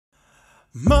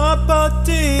My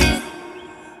body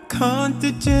can't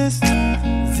digest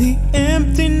the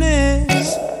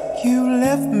emptiness you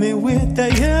left me with.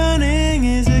 The yearning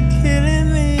is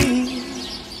killing me.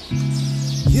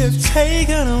 You've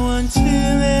taken one too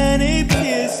many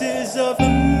pieces of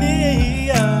me.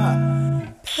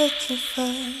 I'm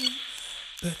petrified,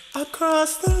 but I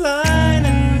crossed the line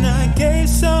and I gave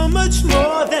so much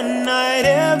more than I'd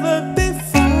ever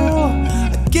before.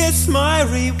 I guess my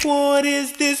reward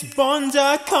is this bond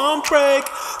I can't break,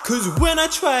 'cause when I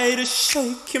try to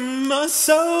shake him, my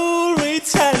soul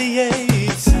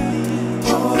retaliates.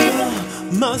 Oh,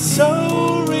 my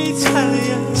soul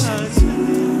retaliates.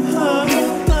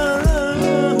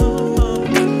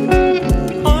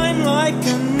 I'm like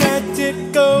an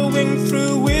addict going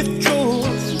through withdrawal,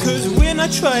 'cause when I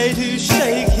try to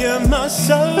shake him, my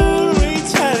soul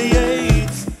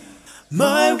retaliates.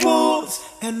 My walls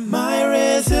and my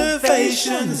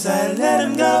reservations, I let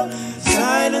him go.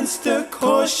 Silence the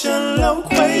caution,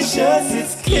 loquacious,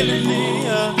 it's killing me.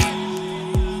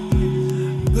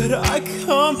 But I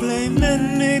can't blame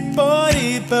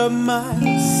anybody but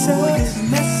myself.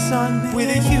 Mess on me.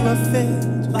 With you I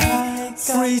felt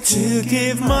free to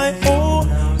give my all.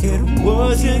 It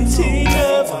wasn't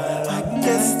enough, I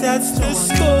guess that's the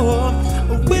score.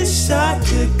 I wish I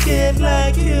could get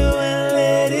like you and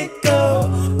let it go.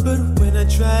 But when I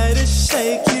try to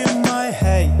shake you,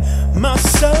 my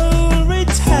soul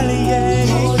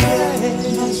retaliates. Oh, yeah.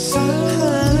 My soul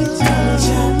retaliates.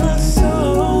 My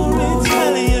soul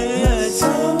retaliates.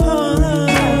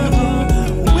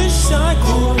 Wish I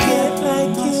could get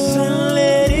like you and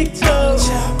let it go.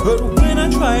 But when I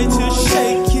try to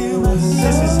shake you,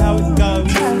 this is how it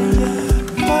goes.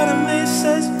 Part of me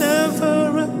says never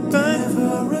again.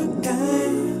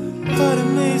 Part of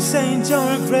me saying don't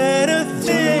regret a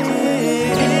thing.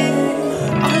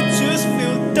 I just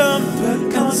feel dumb, but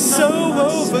I'm so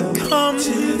overcome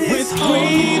with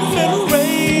grief and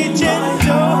rage, and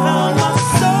oh how my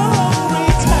soul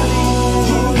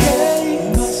retaliates.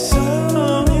 My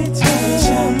soul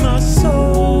retaliates. My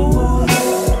soul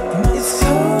is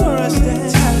so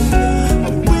rusted.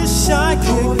 I wish I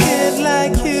could get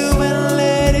like you and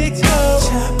let it go,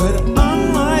 but I'm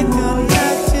like an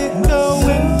addict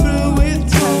going through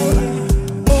withdrawal.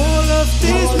 All of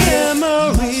these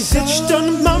memories etched on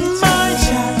my mind,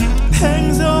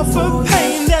 pangs of a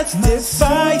pain that's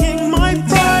defying my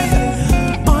pride.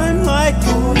 I'm like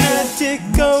an addict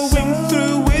going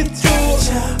through withdrawal.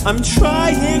 I'm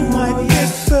trying my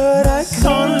best, but I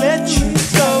can't let you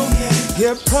go.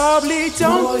 You probably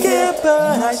don't care,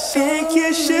 but I think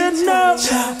you should know.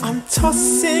 I'm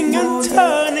tossing and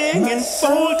turning and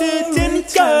folded and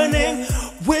turning.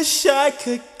 Wish I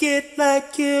could get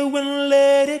like you and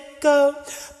let it go,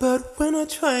 but when I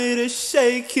try to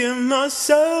shake you, my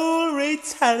soul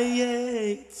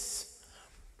retaliates.